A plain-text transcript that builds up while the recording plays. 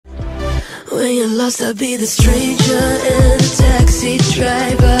When you're lost, I'll be the stranger and the taxi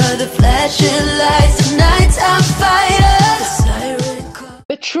driver, the flashing lights, the nighttime fighter, the siren call.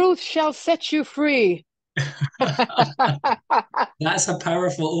 The truth shall set you free. That's a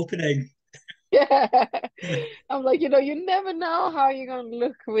powerful opening. Yeah. I'm like, you never know how you're gonna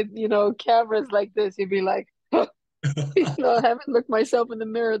look with, cameras like this. You'd be like, I haven't looked myself in the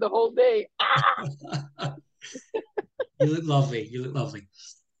mirror the whole day. You look lovely. You look lovely.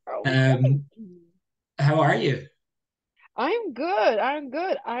 Oh, thank Um, you. how are you? I'm good. I'm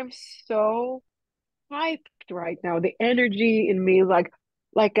good. I'm so hyped right now. The energy in me is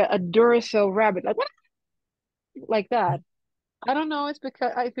like a Duracell rabbit, like that. I don't know. It's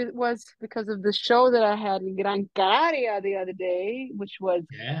because if it was because of the show that I had in Gran Canaria the other day, which was,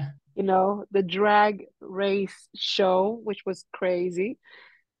 Yeah. the drag race show, which was crazy.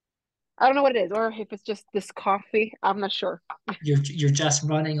 I don't know what it is, or if it's just this coffee. I'm not sure. You're just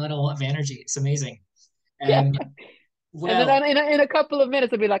running on a lot of energy. It's amazing. Yeah. Um, And then well, in a couple of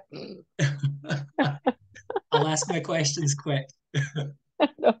minutes, I'll be like, I'll ask my questions quick.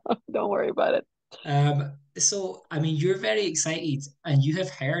 no, don't worry about it. So I mean, you're very excited, and you have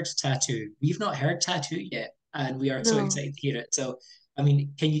heard Tattoo. We've not heard Tattoo yet, and we are so No. excited to hear it. So, I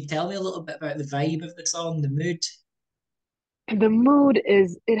mean, can you tell me a little bit about the vibe of the song, the mood? And the mood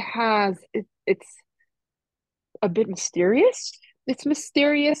is, it's a bit mysterious. It's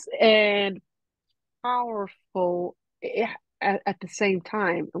mysterious and powerful at the same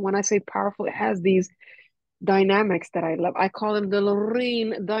time. And when I say powerful, it has these dynamics that I love. I call them the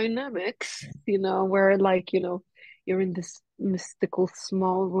Loreen dynamics, where you're in this mystical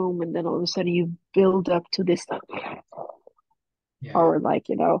small room and then all of a sudden you build up to this Yeah, or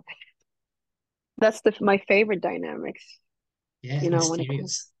that's my favorite dynamics, yeah, when it comes.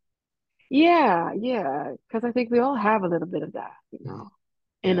 mysterious. Yeah, yeah, because I think we all have a little bit of that, Mm,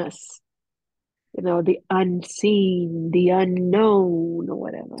 in yeah, us, the unseen, the unknown, or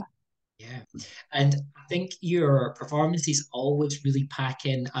whatever. yeah. And I think your performances always really pack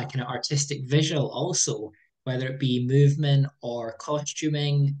in a kind of artistic visual, also, whether it be movement or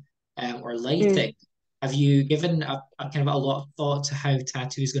costuming, or lighting. Mm. Have you given a kind of a lot of thought to how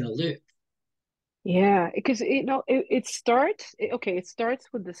Tattoo is going to look? Yeah, because it starts okay, it starts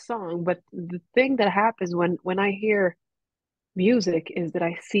with the song, but the thing that happens when I hear music is that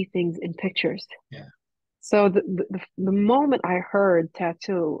I see things in pictures. Yeah, So the moment I heard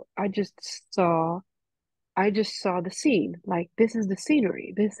Tattoo, I just saw the scene. Like, this is the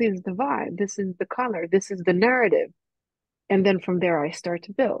scenery, this is the vibe, this is the color, this is the narrative. And then from there I start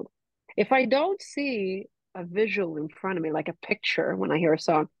to build. If I don't see a visual in front of me, like a picture, when I hear a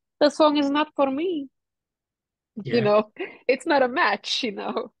song, the song is not for me. you yeah, know it's not a match.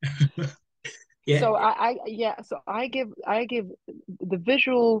 yeah, So I give the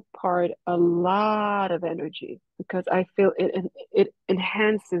visual part a lot of energy because I feel it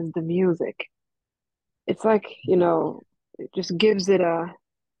enhances the music. It's like, it just gives it a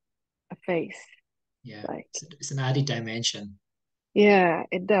face. yeah. Like, It's an added dimension. yeah,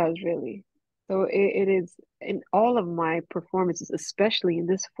 it does really. So it is in all of my performances, especially in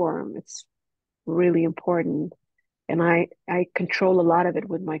this forum. It's really important, and I control a lot of it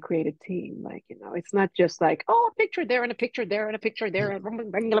with my creative team. Like, it's not just like, oh, a picture there and a picture there and a picture there Yeah.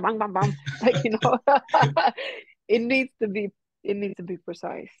 and bang, bang, bang, bang, bang, bang. Like, it needs to be it needs to be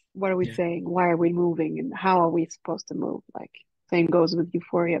precise. What are we Yeah. saying? Why are we moving? And how are we supposed to move? Like, same goes with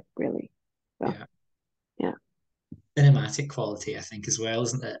Euphoria, really. So Yeah. yeah. Cinematic quality, I think, as well,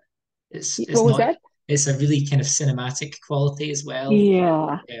 isn't it? It's What was not. that? It's a really kind of cinematic quality as well.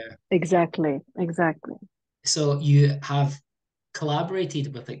 Yeah, Yeah. exactly, exactly. So you have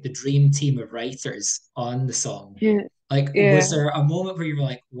collaborated with like the dream team of writers on the song. Yeah, Like, was yeah. there a moment where you were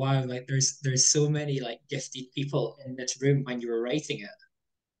like, wow, like there's so many like gifted people in this room when you were writing it?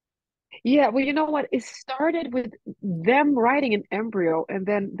 Yeah, well, you know what? It started with them writing an embryo, and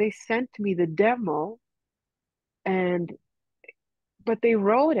then they sent me the demo, and but they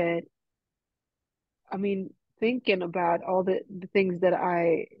wrote it, I mean, thinking about all the things that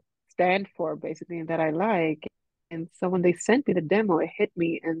I stand for, basically, and that I like. And so when they sent me the demo, it hit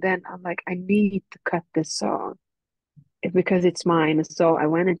me, and then I'm like, I need to cut this song because it's mine. So I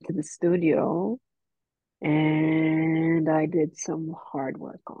went into the studio and I did some hard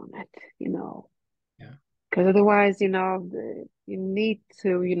work on it, Yeah. because otherwise, you need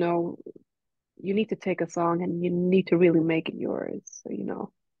to, take a song and you need to really make it yours. So, Yeah.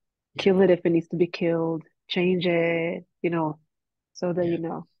 kill it if it needs to be killed, change it, so that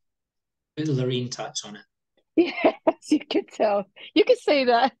Yeah. Put the Loreen touch on Yes, you can tell. You can say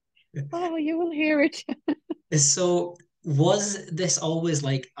that. Oh, you will hear it. it. So was this always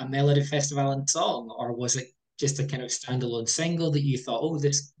like a Melodifestivalen song, or was it just a kind of standalone single that you thought, oh,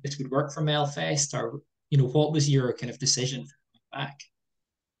 this would work for Melfest, or what was your kind of decision for going back?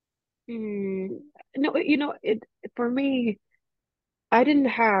 Mm, no, it for me, I didn't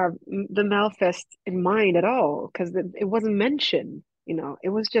have the Malfest in mind at all because it wasn't mentioned. It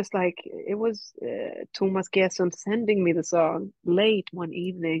was just like it was Thomas Gesson sending me the song late one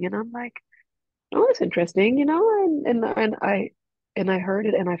evening, and I'm like, oh, it's interesting, and I heard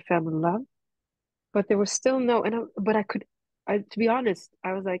it and I fell in love, but there was still no, but to be honest,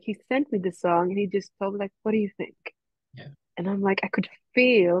 I was like, he sent me the song and he just told me like, what do you think? Yeah. And I'm like, I could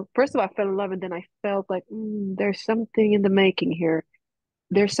feel, first of all, I fell in love, and then I felt like, there's something in the making here.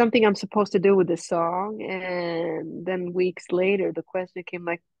 There's something I'm supposed to do with this song. And then weeks later, the question came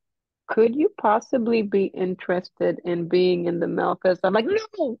like, could you possibly be interested in being in the Melfest? I'm like,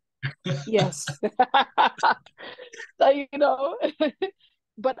 no, yes. So,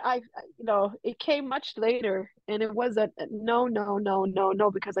 but it came much later, and it was a no, no, no, no,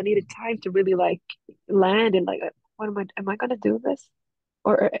 no, because I needed time to really like land and like, what am I gonna do this?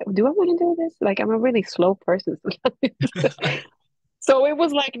 Or do I want to do this? Like, I'm a really slow person. So it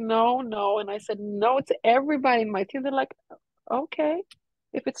was like, no, no. And I said no to everybody in my team. They're like, okay,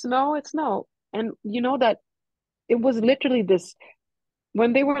 if it's no, it's no. And you know that it was literally this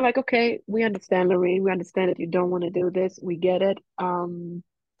when they were like, okay, we understand, Loreen, we understand that you don't want to do this. We get it.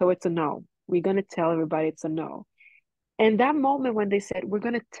 So it's a no. We're gonna tell everybody it's a no. And that moment when they said, we're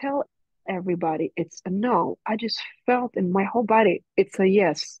gonna tell everybody it's a no, I just felt in my whole body it's a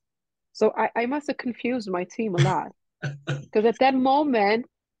yes. So I must have confused my team a lot. Because at that moment,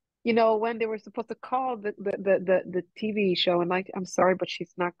 when they were supposed to call the TV show, and like, I'm sorry, but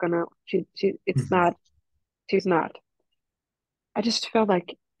she's not gonna, it's Mhm. not, she's not. I just felt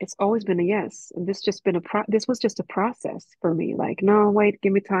like it's always been a yes, and this was just a process for me. Like, no, wait,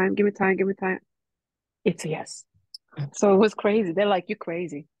 give me time, give me time, give me time. It's a yes. So it was crazy. They're like, you're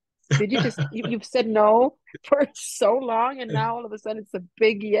crazy. Did you just you've said no for so long, and now all of a sudden it's a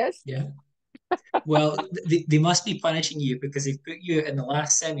big yes? Yeah. Well, they must be punishing you because they've put you in the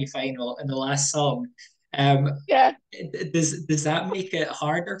last semi-final in the last song. Um, Yeah. does that make it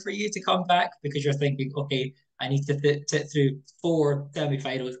harder for you to come back because you're thinking, okay, I need to sit through four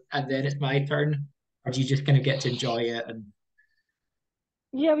semi-finals and then it's my turn, or do you just kind of get to enjoy it? And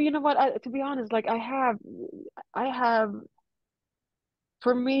Yeah, but you know what? To be honest, like I have,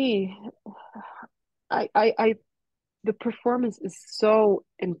 for me, I the performance is so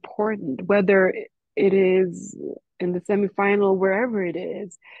important, whether it is in the semifinal, wherever it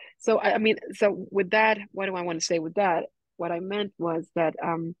is. So I mean, so with that, what do I want to say with that? What I meant was that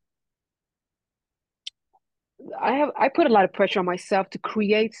I put a lot of pressure on myself to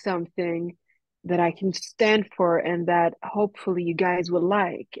create something that I can stand for and that hopefully you guys will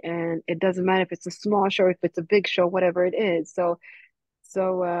like. And it doesn't matter if it's a small show, if it's a big show, whatever it is. So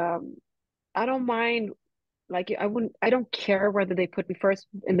I don't mind. Like, I don't care whether they put me first,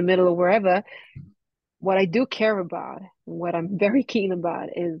 in the middle, or wherever. What I do care about, what I'm very keen about,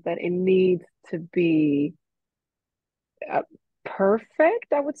 is that it needs to be uh, perfect,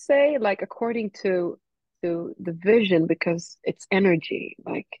 I would say, like according to the vision, because it's energy.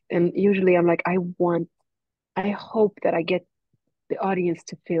 Like, and usually I'm like, I hope that I get the audience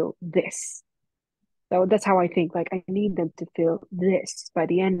to feel this. So that's how I think. Like, I need them to feel this by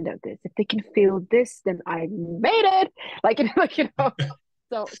the end of this. If they can feel this, then I made it. Like,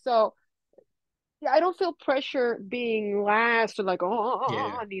 So yeah, I don't feel pressure being last or like, oh,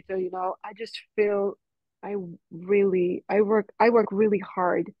 yeah, I need to, I just feel I work really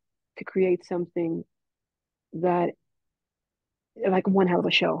hard to create something that, like, one hell of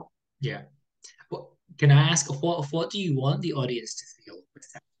a show. yeah. Well, can I ask what do you want the audience to feel?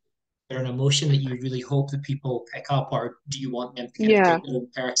 Is there an emotion that you really hope that people pick up, or do you want them to kind of Yeah, take their own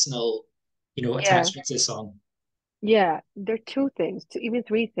personal, yeah, attachment to the song? yeah. There are two things, even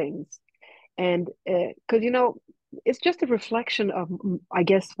three things. And because it's just a reflection of, I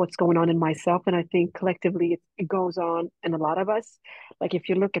guess, what's going on in myself, and I think collectively it goes on in a lot of us. Like, if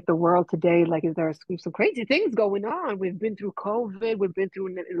you look at the world today, like, there's some crazy things going on. We've been through COVID, we've been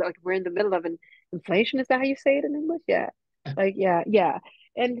through, like, we're in the middle of an inflation. Is that how you say it in English? Yeah. Like, yeah, yeah.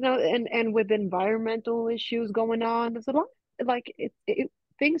 And and with environmental issues going on, there's a lot. Like,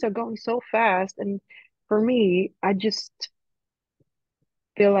 things are going so fast, and for me, I just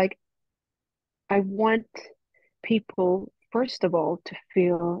feel like I want people, first of all, to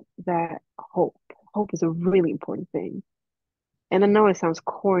feel that hope. Hope is a really important thing. And I know it sounds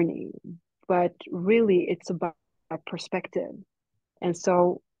corny, but really it's about perspective. And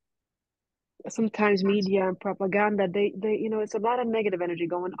so sometimes media and propaganda, it's a lot of negative energy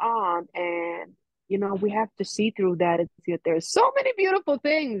going on, and we have to see through that and see that there's so many beautiful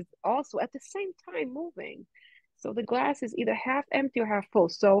things also at the same time moving. So the glass is either half empty or half full.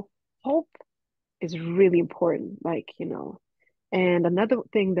 So hope is really important, and another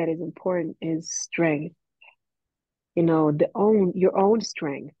thing that is important is strength, your own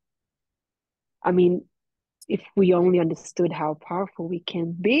strength. I mean, if we only understood how powerful we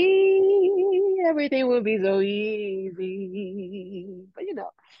can be, everything would be so easy. But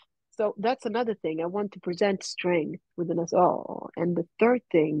so that's another thing. I want to present strength within us all. And the third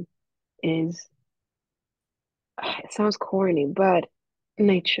thing is, it sounds corny, but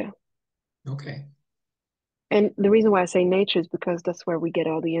nature. Okay. And the reason why I say nature is because that's where we get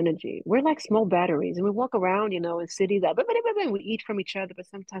all the energy. We're like small batteries, and we walk around, in cities that we eat from each other, but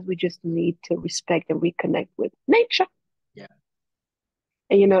sometimes we just need to respect and reconnect with nature. Yeah.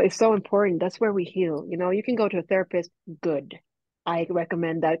 And it's so important. That's where we heal. You can go to a therapist, good. I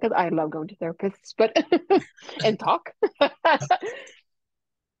recommend that because I love going to therapists, but and talk.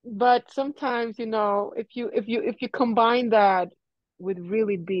 But sometimes, if you combine that with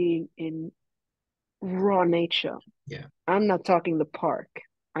really being in raw nature, Yeah. I'm not talking the park.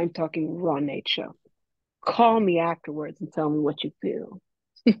 I'm talking raw nature. Call me afterwards and tell me what you feel.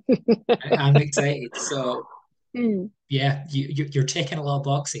 I'm excited. So Mm, yeah, you're ticking a lot of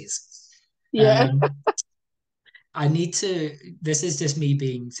boxes. yeah. Um, I need to. This is just me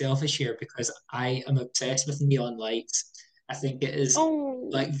being selfish here because I am obsessed with Neon Lights. I think it is Oh,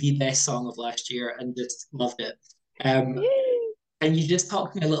 like the best song of last year and just loved it. Um, yay. and you just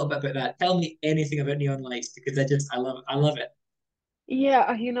talk to me a little bit about that. Tell me anything about Neon Lights because I love it.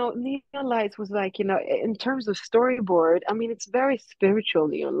 Yeah, Neon Lights was like, in terms of storyboard, I mean, it's very spiritual,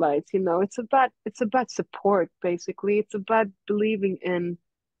 Neon Lights, it's about support, basically. It's about believing in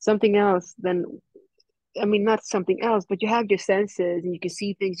something else than, I mean, not something else, but you have your senses and you can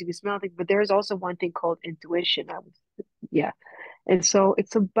see things, you can smell things, but there's also one thing called intuition. Yeah. And so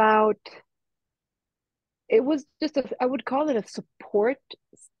it was just I would call it a support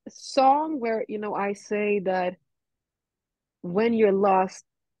song where, I say that when you're lost,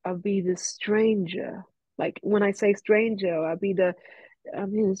 I'll be the stranger. Like when I say stranger, I'll be the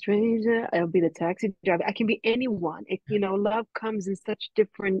stranger, I'll be the taxi driver. I can be anyone. Love comes in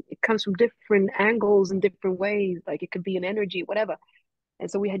it comes from different angles and different ways. Like it could be an energy, whatever. And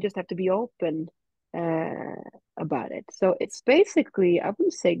so just have to be open uh about it. So it's basically, I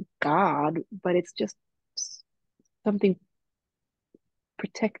wouldn't say God, but it's just something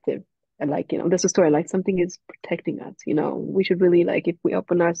protective. And like, there's a story like something is protecting us. We should really, like, if we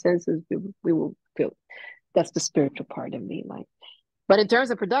open our senses, we will feel. That's the spiritual part of me. Like, but in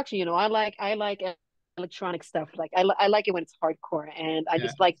terms of production, I like electronic stuff. Like I like it when it's hardcore, and I Yeah.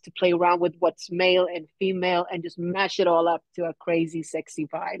 just like to play around with what's male and female and just mash it all up to a crazy, sexy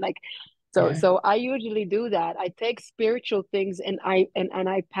vibe. Like, so Yeah. so I usually do that. I take spiritual things and I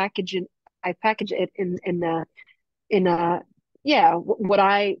package it in a yeah, what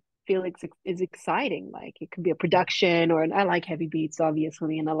I feel is exciting. Like it could be a production, or I like heavy beats,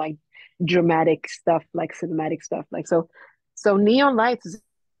 obviously, and I like dramatic stuff, like cinematic stuff. Like so Neon Lights is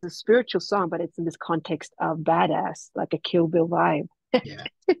a spiritual song, but it's in this context of badass, like a Kill Bill vibe. Yeah.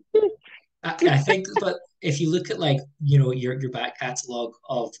 I think, but if you look at like your back catalog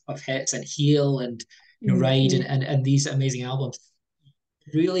of hits and Heal and Ride Mm-hmm. and these amazing albums,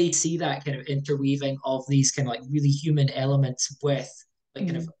 really see that kind of interweaving of these kind of like really human elements with like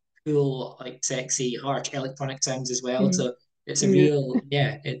kind of cool, like sexy, harsh electronic sounds as well. Mm-hmm. So it's a Yeah. real,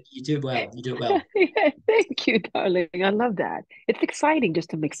 yeah, you do it well. You do it well. Yeah, thank you, darling. I love that. It's exciting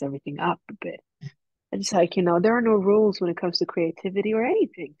just to mix everything up a bit. It's like, there are no rules when it comes to creativity or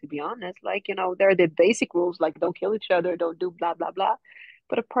anything, to be honest. Like, there are the basic rules, like don't kill each other, don't do blah, blah, blah.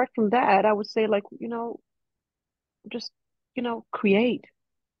 But apart from that, I would say, like, just, create.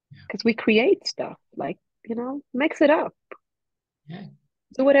 Yeah. Because we create stuff. Like, mix it up. Yeah.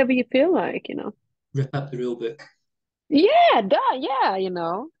 Do whatever you feel like. Rip up the rule book. Yeah, duh, yeah, I think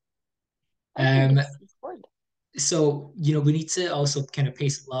Um, it's important. so we need to also kind of pay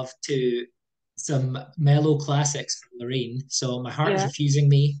some love to some mellow classics from Loreen. So My Heart Is Yeah, Refusing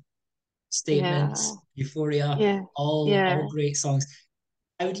Me, yeah, Statements, Euphoria, yeah, all yeah. great songs.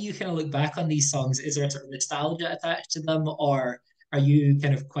 How do you kind of look back on these songs? Is there a sort of nostalgia attached to them, or are you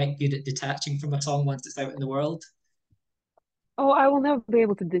kind of quite good at detaching from a song once it's out in the world? Oh, I will never be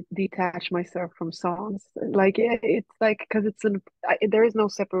able to detach myself from songs. Like it's like because there is no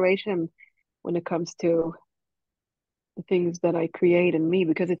separation when it comes to the things that I create and me,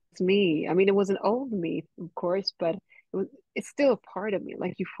 because it's me. I mean, it was an old me, of course, but it's still a part of me,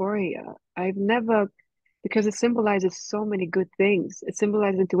 like Euphoria. I've never, because it symbolizes so many good things. It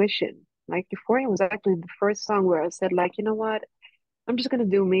symbolizes intuition. Like Euphoria was actually the first song where I said, like, you know what? I'm just gonna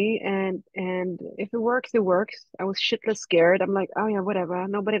do me, and if it works, it works. I was shitless scared. I'm like, oh yeah, whatever.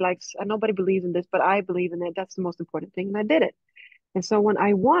 Nobody believes in this, but I believe in it. That's the most important thing, and I did it. And so when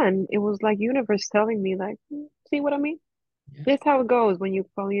I won, it was like universe telling me, like, see what I mean? Yeah. This is how it goes when you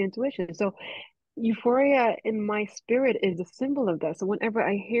follow your intuition. So Euphoria in my spirit is a symbol of that. So whenever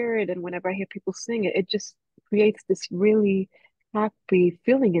I hear it and whenever I hear people sing it, it just creates this really happy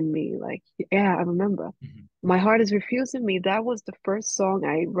feeling in me. Like, yeah, I remember. Mhm. My Heart is Refusing Me. That was the first song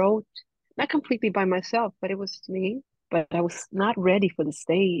I wrote, not completely by myself, but it was me. But I was not ready for the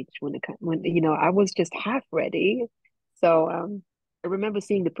stage when I was just half ready. So I remember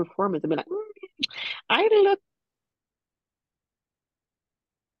seeing the performance and be like, I look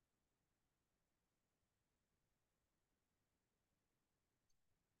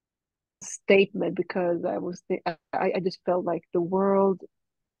statement because I just felt like the world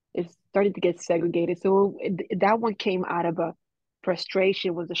is starting to get segregated. So that one came out of a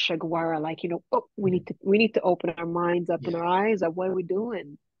frustration, was a shagwara, like, oh, Mhm. we need to open our minds up and Yeah. our eyes up. What are we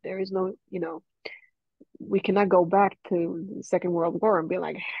doing? There is no, we cannot go back to the Second World War and be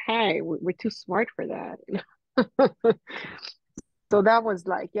like, hey, we're too smart for that. So that was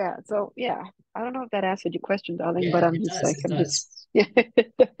like, yeah. So yeah, I don't know if that answered your question, darling, but Yeah, I'm it just does. like, It I'm just, does. yeah.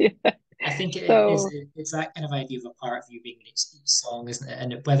 Yeah. I think So it's that kind of idea of a part of you being in each song, isn't it?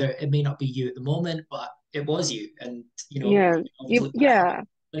 And whether it may not be you at the moment, but it was you. And you yeah, can always look back on it yeah.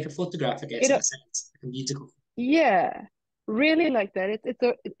 like a photograph, I guess, It in a sense, like a musical. Yeah, really like that.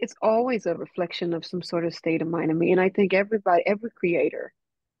 It's always a reflection of some sort of state of mind in me. And I think every creator,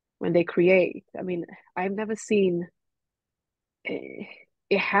 when they create, I mean, I've never seen eh,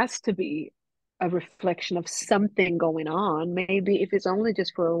 it has to be a reflection of something going on. Maybe if it's only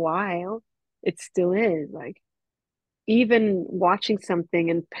just for a while, it still is. Like even watching something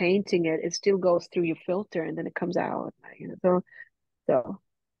and painting it, it still goes through your filter and then it comes out. So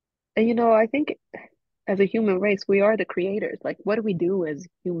and I think as a human race, we are the creators. Like, what do we do as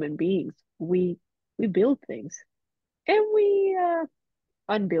human beings? We build things and we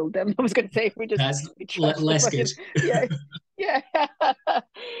unbuild them. I was gonna say That's we trash them, less but good. yeah, yeah,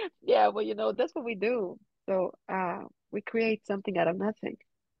 yeah. Well, that's what we do. So we create something out of nothing.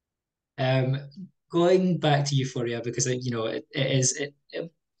 Um, Going back to Euphoria because it is a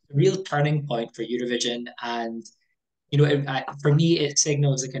real turning point for Eurovision, and for me it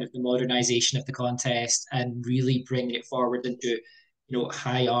signals a kind of the modernization of the contest and really bringing it forward into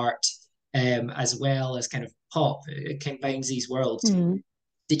high art, as well as kind of pop. It combines these worlds. Mm.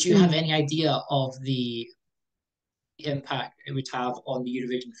 Did you have Mm. any idea of the impact it would have on the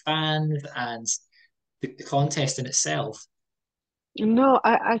Eurovision fans and the contest in itself? No,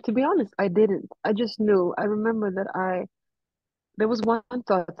 I to be honest, I didn't. I just knew. I remember that there was one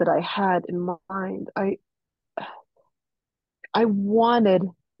thought that I had in mind. I wanted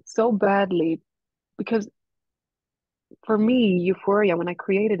so badly because for me, Euphoria, when I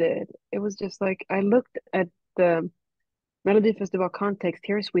created it, it was just like I looked at the Melodifestivalen context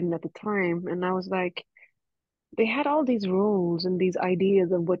here in Sweden at the time, and I was like, they had all these rules and these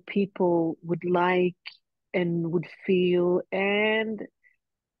ideas of what people would like and would feel, and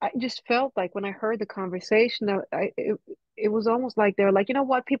I just felt like when I heard the conversation, it was almost like they were like, you know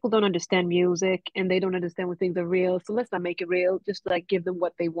what, people don't understand music and they don't understand when things are real, so let's not make it real, just like give them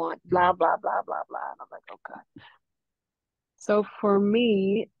what they want, blah blah blah blah blah. And I'm like, okay. So for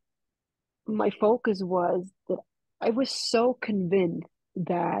me, my focus was that I was so convinced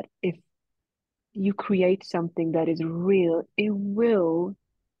that if you create something that is real, it will,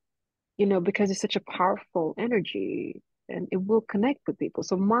 because it's such a powerful energy and it will connect with people.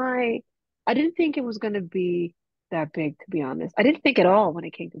 So I didn't think it was going to be that big, to be honest. I didn't think at all when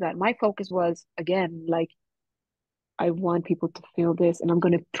it came to that. My focus was, again, like, I want people to feel this and I'm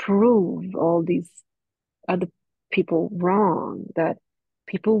going to prove all these other people wrong, that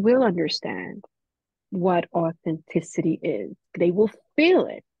people will understand what authenticity is. They will feel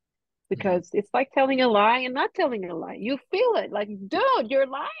it Mhm. because it's like telling a lie and not telling a lie. You feel it, like, dude, you're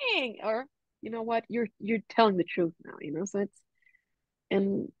lying, or you know what, you're telling the truth now. So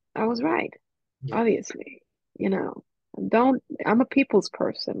and I was right, Yeah. obviously. You know, don't I'm a people's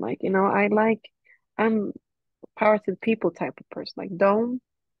person. Like, I'm power to the people type of person. Like, don't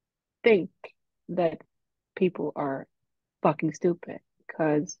think that people are fucking stupid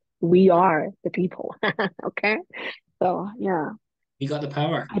because we are the people. Okay. So yeah, You got the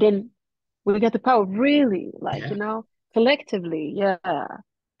power. I didn't, we got the power really, like, Yeah. collectively. Yeah.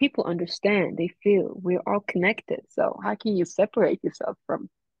 people understand, they feel we're all connected. So how can you separate yourself from,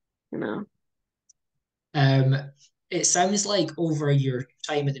 you know? Um, it sounds like over your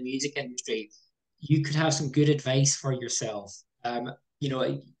time in the music industry, you could have some good advice for yourself. You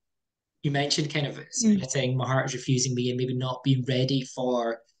know, you mentioned kind of Mm, splitting, my heart is refusing me, and maybe not being ready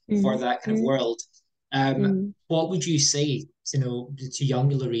for mm, that kind of mm, world. mm, What would you say, to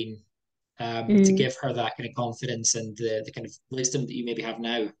young Loreen, to mm. give her that kind of confidence and the kind of wisdom that you maybe have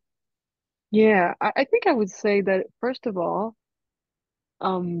now? Yeah, I think I would say that first of all,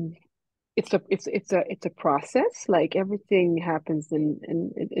 um, it's a process. Like everything happens in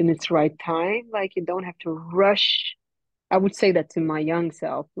its right time. Like you don't have to rush. I would say that to my young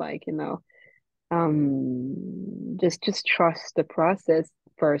self, like, just trust the process,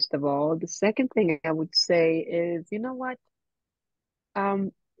 first of all. The second thing I would say is, you know what?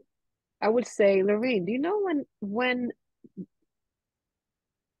 Um, I would say, Lorraine, do you know when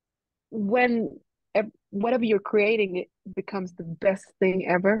whatever you're creating it becomes the best thing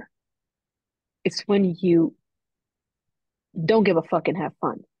ever? It's when you don't give a fuck and have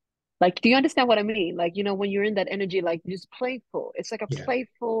fun. Like, do you understand what I mean? Like, when you're in that energy, like just playful. It's like a Yeah,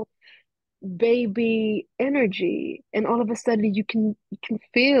 playful baby energy, and all of a sudden you can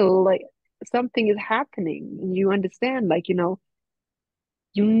feel like something is happening, and you understand, like,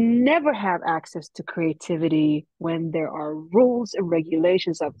 you never have access to creativity when there are rules and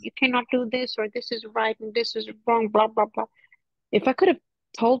regulations of you cannot do this, or this is right and this is wrong, blah blah blah. If I could have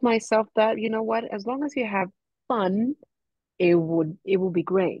told myself that, you know what, as long as you have fun, it would be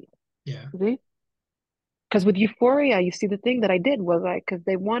great. yeah, See? Because with Euphoria, you see, the thing that I did was, like, because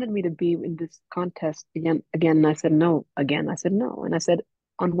they wanted me to be in this contest again, and I said no, again, I said no, and I said,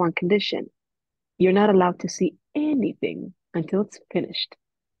 on one condition: you're not allowed to see anything until it's finished.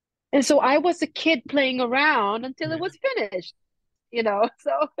 And so I was a kid playing around until it yeah. was finished, you know.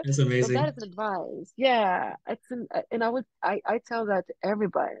 That's So that amazing. is an advice. Yeah, and I tell that to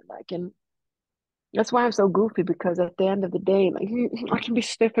everybody, like, and that's why I'm so goofy, because at the end of the day, like, I can be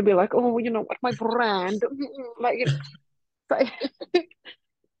stiff and be like, oh, you know what, my brand, like,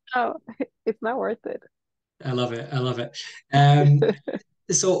 no, it's not worth it. I love it. I love it. Um,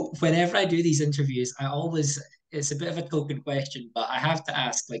 so whenever I do these interviews, it's a bit of a token question, but I have to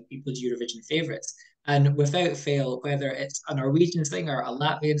ask like people's Eurovision favorites. And without fail, whether it's a Norwegian singer, a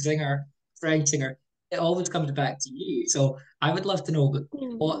Latvian singer, French singer, it always comes back to you. So I would love to know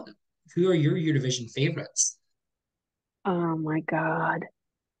what who are your Eurovision favorites? Oh my God.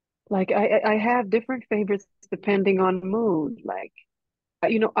 Like, I have different favorites depending on mood. Like,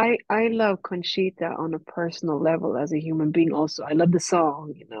 I love Conchita on a personal level as a human being also. I love the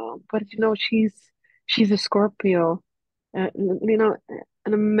song, but she's a Scorpio, an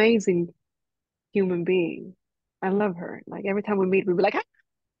amazing human being. I love her. Like, every time we meet, we be like, "Hi."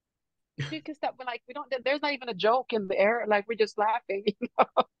 She can stop. We're like, we don't. There's not even a joke in the air. Like, we're just laughing.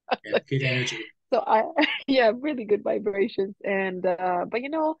 Yeah, good energy. So yeah, really good vibrations. And but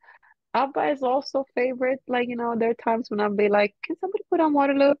ABBA is also favorite. Like, there are times when I'll be like, can somebody put on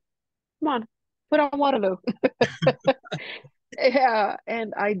Waterloo? Come on, put on Waterloo. Yeah,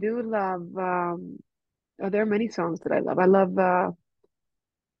 and I do love there are many songs that I love.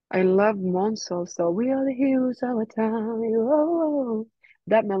 I love Monso, so we are the heroes of our time. Oh,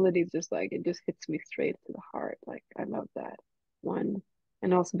 that melody is just like, it just hits me straight to the heart. Like, I love that one.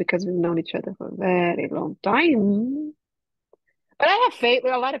 And also because we've known each other for a very long time. But I have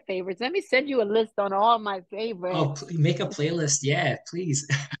a lot of favorites. Let me send you a list on all my Oh, favorites. make a playlist. Yeah, please.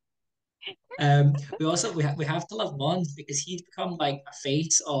 We have to love Mons because he's become like a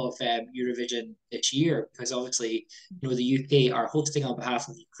face of Eurovision this year because obviously the UK are hosting on behalf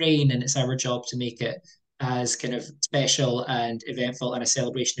of Ukraine and it's our job to make it as kind of special and eventful and a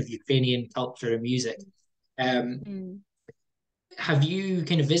celebration of Ukrainian culture and music. Um, Mm. have you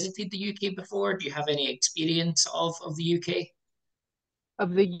kind of visited the UK before? Do you have any experience of the UK?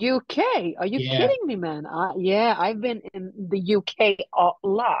 Of the UK. Are you Yeah, kidding me, man? Yeah, I've been in the UK a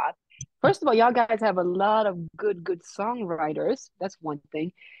lot. First of all, y'all guys have a lot of good songwriters. That's one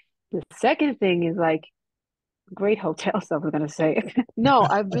thing. The second thing is, like, great hotel stuff, I was gonna say. No,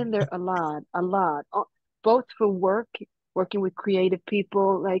 I've been there a lot, a lot. Both for work, working with creative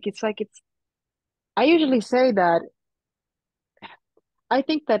people. I usually say that I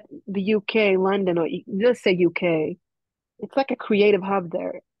think that the UK, London, or let's say UK, it's like a creative hub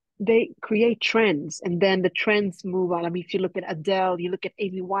there. They create trends, and then the trends move on. I mean, if you look at Adele, you look at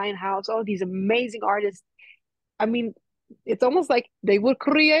Amy Winehouse, all these amazing artists. I mean, it's almost like they were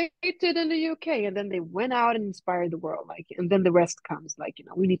created in the UK, and then they went out and inspired the world. Like, and then the rest comes. Like,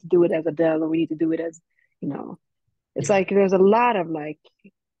 we need to do it as Adele, or we need to do it as, you know. It's yeah, like there's a lot of, like,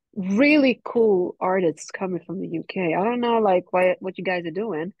 really cool artists coming from the UK. I don't know like what you guys are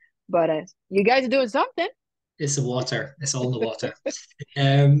doing, but you guys are doing something. It's the water. It's all in the water.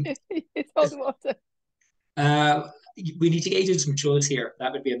 Um, It's all the water. uh, we need to get you to some shows here.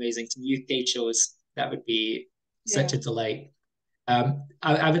 That would be amazing. Some UK shows. That would be such Yeah. a delight.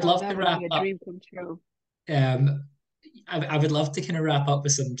 I would Oh, love to that would wrap be a up. dream come true. Um, I would love to kind of wrap up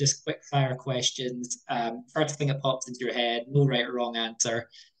with some just quick fire questions. First thing that pops into your head, no right or wrong answer.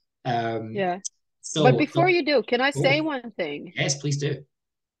 Um, Yeah. But so, before you do, can I say oh, one thing? yes, please do.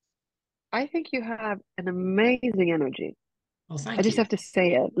 I think you have an amazing energy. Well, I thank just you. have to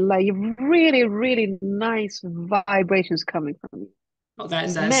say it. Like really, really nice vibrations coming from you. Oh,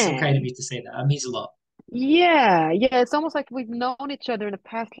 that's so kind of Man. me to say that. That means a lot. Yeah. Yeah. It's almost like we've known each other in a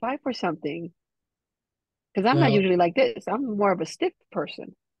past life or something. Because I'm not Well, usually like this. I'm more of a stiff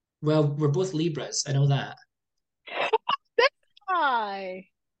person. we're both Libras. I know that. Hi.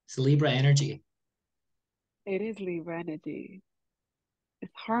 It's Libra energy. It is Libra energy. It's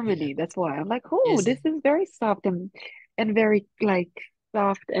Yeah. harmony. That's why I'm like, oh, Is this it? is very soft and very like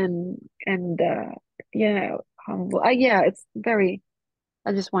soft and humble. Yeah, it's very.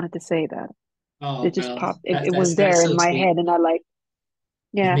 I just wanted to say that. Oh, It just well, popped. It was that's there in so my sweet. head, and I like,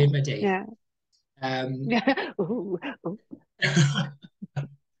 You've yeah, made my day. yeah, Um, yeah. Ooh, ooh.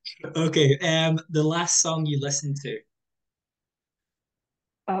 okay. The last song you listened to.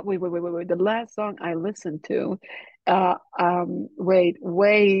 Wait. The last song I listened to, wait.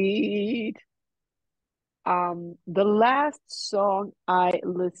 The last song I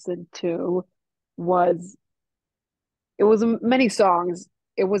listened to was it was many songs.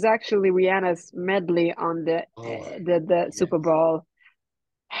 It was actually Rihanna's medley on Oh, the yeah, Super Bowl.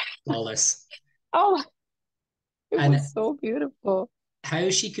 flawless. Oh, it was And so beautiful. how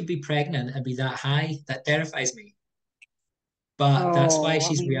she could be pregnant and be that high, that terrifies me. But that's why Oh, I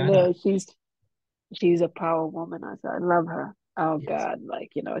she's mean, Rihanna. look, she's a power woman. I love her. Oh Yes. God,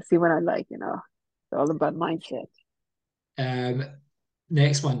 like see what I like, it's all about mindset. Um,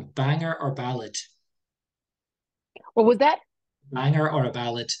 Next one, banger or ballad? What was that? Banger or a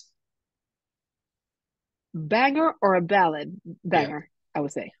ballad? Banger or a ballad? Yeah. Banger, I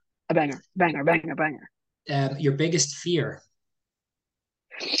would say. A banger, banger. Your biggest fear?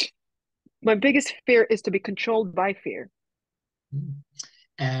 My biggest fear is to be controlled by fear.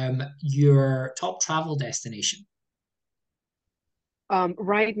 Your top travel destination?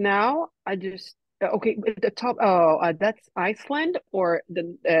 Right now, I just okay. The top. Oh, that's Iceland or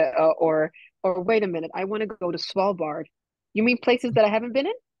wait a minute. I want to go to Svalbard. You mean places that I haven't been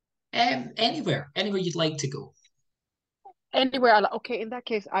in? Anywhere you'd like to go. Anywhere. Okay, in that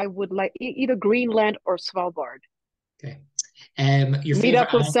case, I would like either Greenland or Svalbard. Okay. Your Meet favorite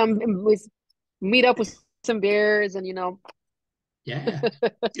up with animal? some with meet up with some beers and Yeah.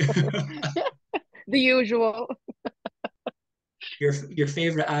 the usual. Your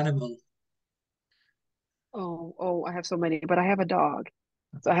favorite animal? Oh, I have so many, but I have a dog.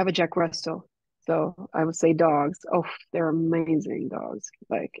 So I have a Jack Russell. So I would say dogs. Oh, they're amazing dogs.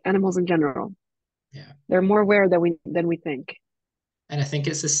 Like animals in general. Yeah. They're more aware than we think. And I think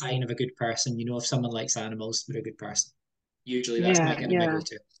it's a sign of a good person. You know, if someone likes animals, they're a good person. Usually that's my Yeah, kind of my yeah,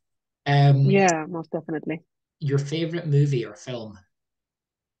 go-to. Um, yeah, most definitely. your favorite movie or film?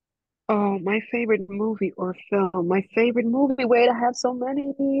 Oh, my favorite movie or film. My favorite movie. Wait, I have so many.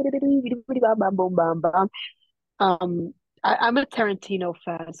 Um, I'm a Tarantino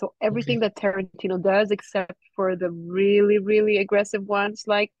fan, so everything Okay. that Tarantino does, except for the really, really aggressive ones,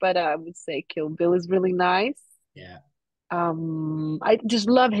 but I would say Kill Bill is really nice. Yeah. I just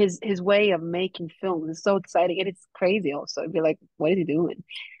love his way of making films. It's so exciting and it's crazy also. I'd be like, what is he doing?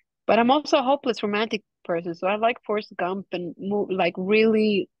 But I'm also a hopeless romantic person, so I like Forrest Gump and like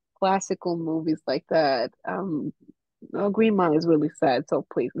really classical movies like that. No, Green Mile is really sad, so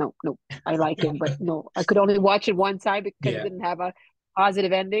please, no, no. I like it, but no, I could only watch it one time because it Yeah. didn't have a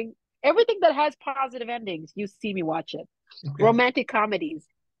positive ending. Everything that has positive endings, you see me watch it. Okay. Romantic comedies.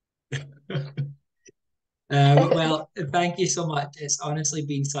 Well, thank you so much. It's honestly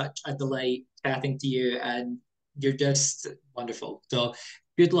been such a delight chatting to you, and you're just wonderful. So,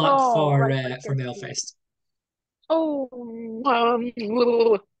 good luck Oh, for thank you. Melfest, Oh,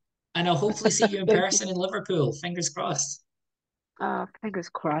 and I'll hopefully see you in thank you. person in Liverpool. Fingers crossed. Fingers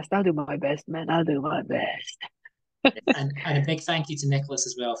crossed. I'll do my best, man. I'll do my best. And a big thank you to Nicholas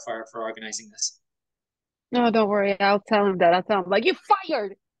as well for organizing this. No, don't worry. I'll tell him that. I'll tell him like you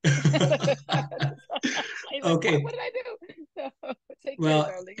fired. He's like, what? Okay. What did I do? No, take care, Well,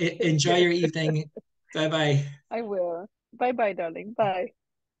 darling. Take enjoy care. your evening. Bye bye. I will. Bye, bye, darling. Bye.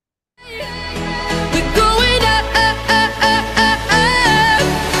 We're going up, up, up, up,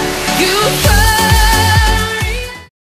 up. you.